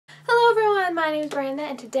my name is Miranda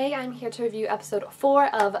and today I'm here to review episode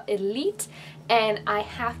 4 of Élite, and I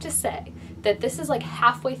have to say that this is like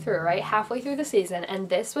halfway through, right? Halfway through the season, and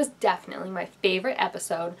this was definitely my favorite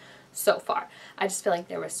episode so far. I just feel like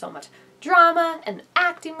there was so much drama and the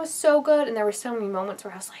acting was so good and there were so many moments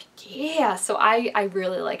where I was like, yeah, so I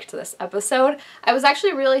really liked this episode. I was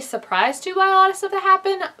actually really surprised too by a lot of stuff that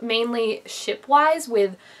happened, mainly ship-wise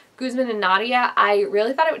with Guzman and Nadia. I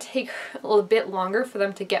really thought it would take a little bit longer for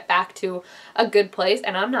them to get back to a good place,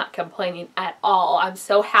 and I'm not complaining at all. I'm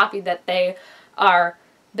so happy that they are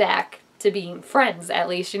back to being friends, at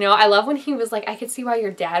least, you know. I love when he was like, I could see why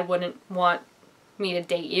your dad wouldn't want me to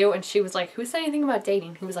date you, and she was like, who said anything about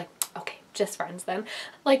dating? He was like, okay, just friends then.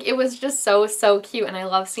 Like, it was just so cute, and I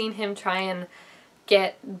love seeing him try and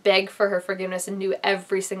beg for her forgiveness and do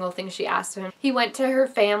every single thing she asked of him. He went to her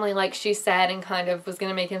family, like she said, and kind of was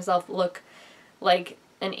gonna make himself look like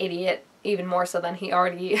an idiot even more so than he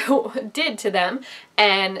already did to them,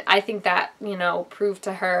 and I think that, you know, proved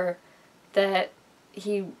to her that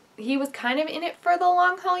he was kind of in it for the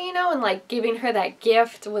long haul, you know, and like giving her that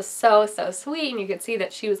gift was so sweet, and you could see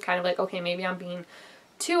that she was kind of like, okay, maybe I'm being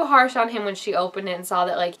too harsh on him when she opened it and saw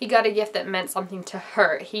that like he got a gift that meant something to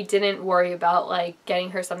her. He didn't worry about like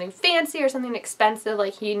getting her something fancy or something expensive.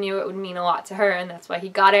 Like, he knew it would mean a lot to her and that's why he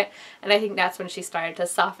got it, and I think that's when she started to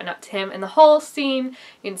soften up to him. And the whole scene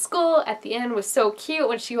in school at the end was so cute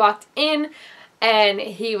when she walked in and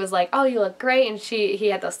he was like, oh, you look great, and he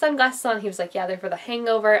had those sunglasses on. He was like, yeah, they're for the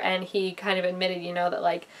hangover, and he kind of admitted, you know, that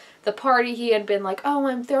like the party, he had been like, oh,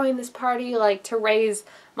 I'm throwing this party like to raise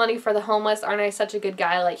money for the homeless. Aren't I such a good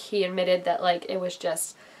guy? Like, he admitted that like it was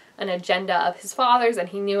just an agenda of his father's and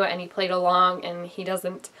he knew it and he played along, and he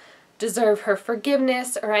doesn't deserve her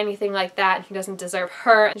forgiveness or anything like that, and he doesn't deserve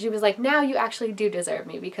her. And she was like, now you actually do deserve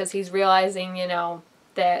me, because he's realizing, you know,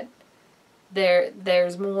 that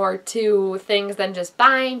there's more to things than just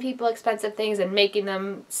buying people expensive things and making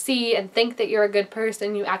them see and think that you're a good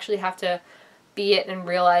person. You actually have to be it and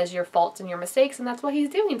realize your faults and your mistakes, and that's what he's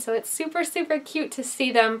doing. So it's super cute to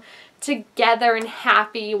see them together and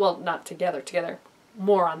happy. Well, not together,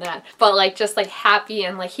 more on that, but like just like happy,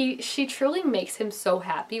 and like she truly makes him so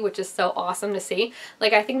happy, which is so awesome to see.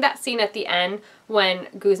 Like, I think that scene at the end when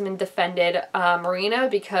Guzman defended Marina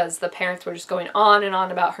because the parents were just going on and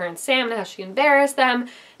on about her and Sam and how she embarrassed them,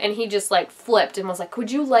 and he just like flipped and was like, could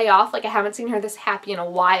you lay off? Like, I haven't seen her this happy in a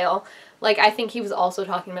while. Like, I think he was also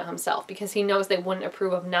talking about himself, because he knows they wouldn't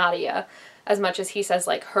approve of Nadia as much as he says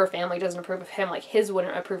like her family doesn't approve of him, like his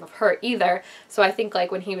wouldn't approve of her either. So I think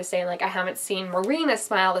like when he was saying like, I haven't seen Marina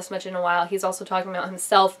smile this much in a while, he's also talking about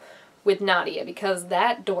himself with Nadia, because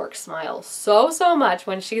that dork smiles so much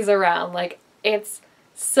when she's around. Like, it's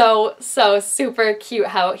so super cute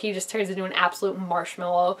how he just turns into an absolute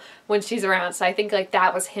marshmallow when she's around. So I think like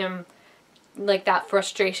that was him, like that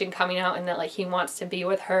frustration coming out, and that like he wants to be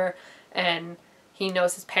with her, and he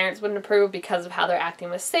knows his parents wouldn't approve because of how they're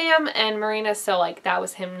acting with Sam and Marina. So like that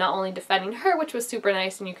was him not only defending her, which was super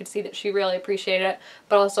nice and you could see that she really appreciated it,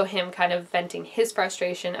 but also him kind of venting his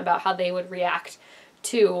frustration about how they would react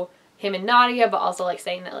to him and Nadia, but also like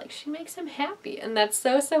saying that like she makes him happy, and that's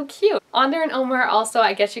so cute. Ander and Omar also,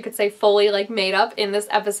 I guess you could say, fully like made up in this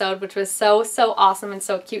episode, which was so awesome and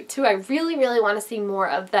so cute too. I really want to see more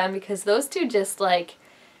of them, because those two just like,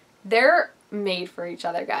 they're made for each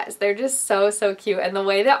other, guys. They're just so cute, and the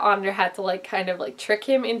way that Ander had to like kind of like trick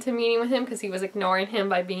him into meeting with him because he was ignoring him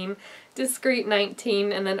by being discreet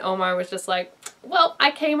 19, and then Omar was just like, well,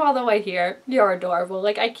 I came all the way here, you're adorable,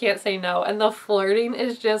 like I can't say no. And the flirting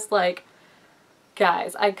is just like,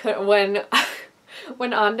 guys, I could when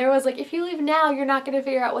Ander was like, if you leave now you're not gonna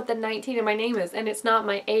figure out what the 19 in my name is and it's not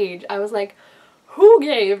my age, I was like, who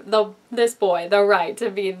gave this boy the right to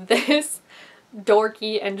be this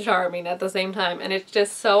dorky and charming at the same time? And it's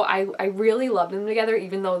just so, I really love them together,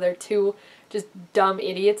 even though they're two just dumb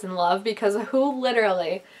idiots in love, because who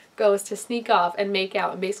literally goes to sneak off and make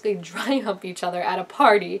out and basically dry hump each other at a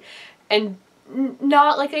party, and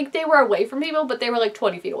not like they were away from people, but they were like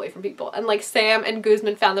 20 feet away from people, and like Sam and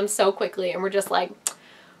Guzman found them so quickly and were just like,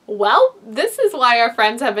 well, this is why our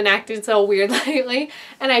friends have been acting so weird lately.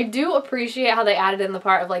 And I do appreciate how they added in the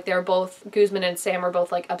part of like they're both, Guzman and Sam are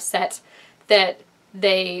both like upset that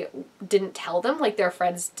they didn't tell them, like their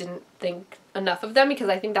friends didn't think enough of them, because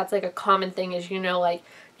I think that's like a common thing is, you know, like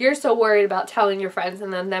you're so worried about telling your friends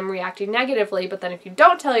and then them reacting negatively, but then if you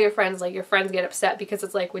don't tell your friends, like your friends get upset because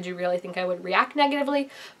it's like, would you really think I would react negatively?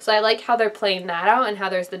 So I like how they're playing that out and how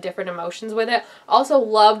there's the different emotions with it. Also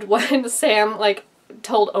loved when Sam like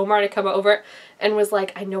told Omar to come over and was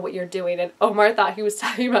like, I know what you're doing, and Omar thought he was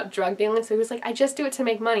talking about drug dealing, so he was like, I just do it to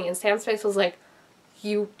make money, and Sam's face was like,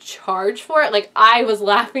 you charge for it. Like, I was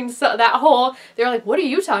laughing so that whole, they were like, what are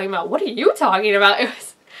you talking about? What are you talking about?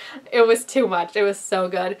 It was too much. It was so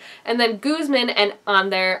good. And then Guzman and on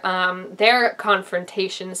their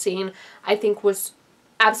confrontation scene, I think was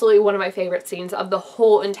absolutely one of my favorite scenes of the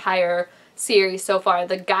whole entire series so far.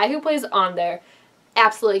 The guy who plays on there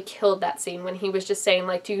absolutely killed that scene when he was just saying,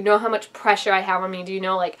 like, do you know how much pressure I have on me? Do you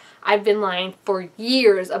know, like, I've been lying for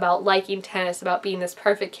years about liking tennis, about being this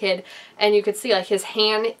perfect kid, and you could see, like, his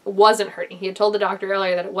hand wasn't hurting. He had told the doctor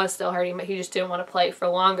earlier that it was still hurting, but he just didn't want to play for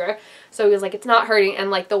longer. So he was like, it's not hurting, and,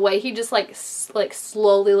 like, the way he just, like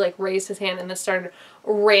slowly, like, raised his hand and then started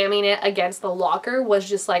ramming it against the locker was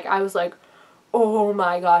just, like, I was like, oh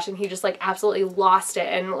my gosh, and he just, like, absolutely lost it,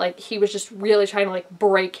 and, like, he was just really trying to, like,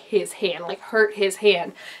 break his hand, like, hurt his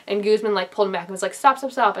hand, and Guzman, like, pulled him back and was like, stop,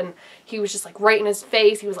 stop, stop, and he was just, like, right in his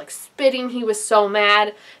face. He was, like, spitting. He was so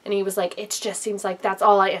mad, and he was like, it just seems like that's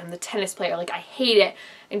all I am, the tennis player, like, I hate it.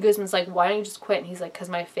 And Guzman's like, why don't you just quit? And he's like, because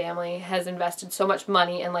my family has invested so much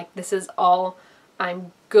money, and, like, this is all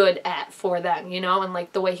I'm good at for them, you know? And,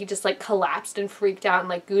 like, the way he just, like, collapsed and freaked out, and,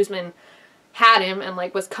 like, Guzman had him and,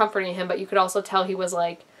 like, was comforting him, but you could also tell he was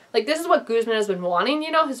like, this is what Guzman has been wanting,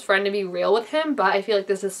 you know, his friend to be real with him, but I feel like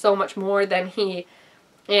this is so much more than he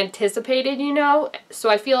anticipated, you know? So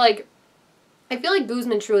I feel like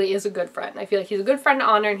Guzman truly is a good friend. I feel like he's a good friend to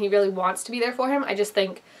Honor, and he really wants to be there for him. I just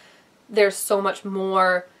think there's so much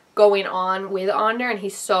more going on with Honor, and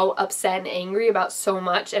he's so upset and angry about so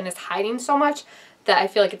much and is hiding so much that I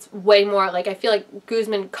feel like it's way more, like, I feel like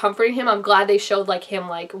Guzman comforting him. I'm glad they showed, like, him,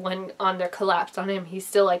 like, when Honor collapsed on him, he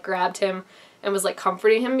still, like, grabbed him and was, like,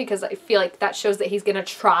 comforting him, because I feel like that shows that he's gonna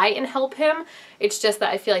try and help him. It's just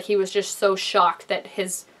that I feel like he was just so shocked that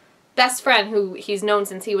his best friend, who he's known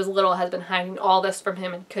since he was little, has been hiding all this from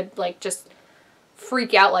him and could, like, just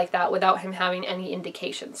freak out like that without him having any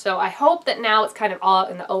indication. So I hope that now it's kind of all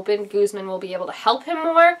out in the open. Guzman will be able to help him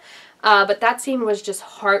more. But that scene was just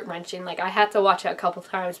heart-wrenching. Like, I had to watch it a couple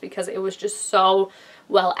times because it was just so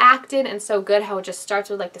well acted and so good how it just starts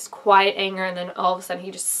with, like, this quiet anger, and then all of a sudden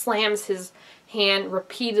he just slams his hand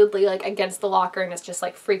repeatedly, like, against the locker, and it's just,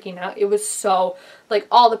 like, freaking out. It was so, like,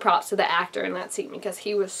 all the props to the actor in that scene because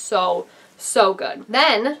he was so good.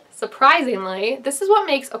 Then, surprisingly, this is what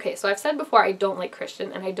makes, okay, so I've said before I don't like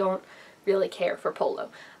Christian and I don't really care for Polo.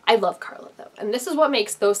 I love Carla, though, and this is what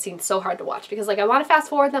makes those scenes so hard to watch, because, like, I want to fast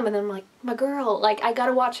forward them, and then I'm like, my girl, like, I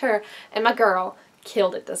gotta watch her, and my girl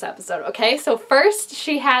killed it this episode, okay? So first,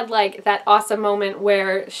 she had, like, that awesome moment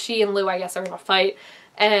where she and Lou, I guess, are in a fight,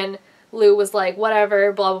 and Lou was like,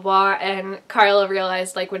 whatever, blah, blah, blah, and Carla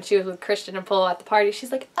realized, like, when she was with Christian and Polo at the party,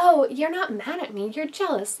 she's like, oh, you're not mad at me, you're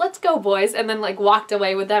jealous, let's go, boys, and then, like, walked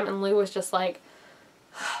away with them, and Lou was just like,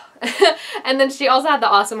 and then she also had the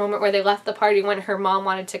awesome moment where they left the party when her mom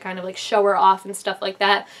wanted to kind of, like, show her off and stuff like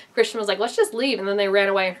that. Christian was like, let's just leave, and then they ran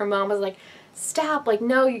away, and her mom was like, stop, like,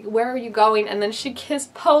 no, where are you going? And then she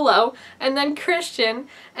kissed Polo, and then Christian,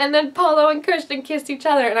 and then Polo and Christian kissed each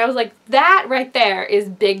other, and I was like, that right there is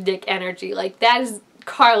big dick energy. Like, that is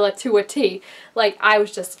Carla to a T. Like, I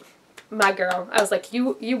was just, my girl. I was like,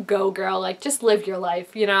 you go, girl. Like, just live your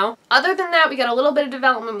life, you know? Other than that, we got a little bit of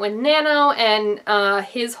development with Nano and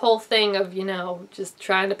his whole thing of, you know, just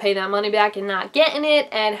trying to pay that money back and not getting it,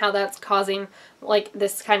 and how that's causing, like,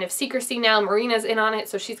 this kind of secrecy now. Marina's in on it,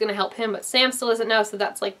 so she's gonna help him, but Sam still doesn't know, so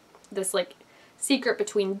that's, like, this, like, secret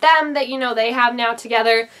between them that, you know, they have now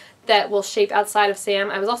together that will shape outside of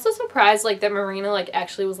Sam. I was also surprised, like, that Marina, like,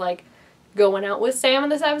 actually was, like, going out with Sam in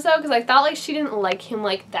this episode, because I thought, like, she didn't like him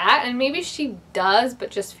like that, and maybe she does, but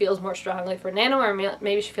just feels more strongly for Nano, or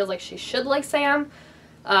maybe she feels like she should like Sam,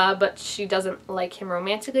 but she doesn't like him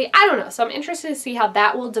romantically. I don't know, so I'm interested to see how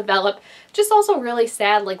that will develop. Just also really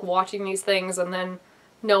sad, like, watching these things and then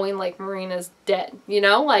knowing, like, Marina's dead, you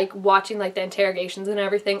know? Like, watching, like, the interrogations and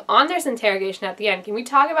everything. On this interrogation at the end, can we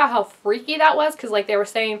talk about how freaky that was? Because, like, they were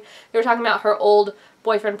talking about her old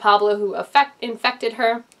boyfriend Pablo who infected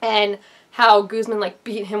her, and how Guzman, like,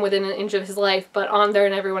 beat him within an inch of his life, but on there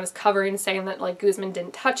and everyone is covering, saying that, like, Guzman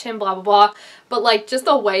didn't touch him, blah, blah, blah. But, like, just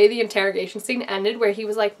the way the interrogation scene ended, where he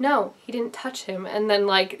was like, no, he didn't touch him, and then,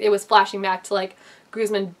 like, it was flashing back to, like,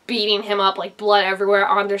 Guzman beating him up, like, blood everywhere,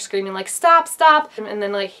 on there screaming, like, stop, stop, and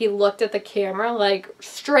then, like, he looked at the camera, like,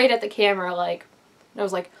 straight at the camera, like, and I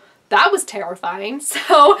was like, that was terrifying.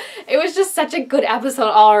 So it was just such a good episode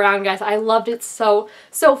all around, guys. I loved it so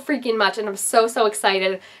freaking much, and I'm so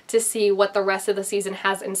excited to see what the rest of the season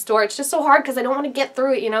has in store. It's just so hard because I don't want to get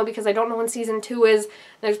through it, you know, because I don't know when season 2 is.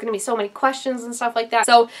 There's going to be so many questions and stuff like that.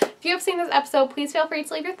 So if you have seen this episode, please feel free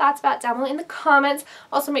to leave your thoughts about it down below in the comments.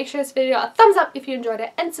 Also, make sure this video a thumbs up if you enjoyed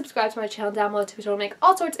it, and subscribe to my channel down below to make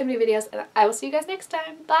all sorts of new videos, and I will see you guys next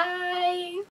time. Bye!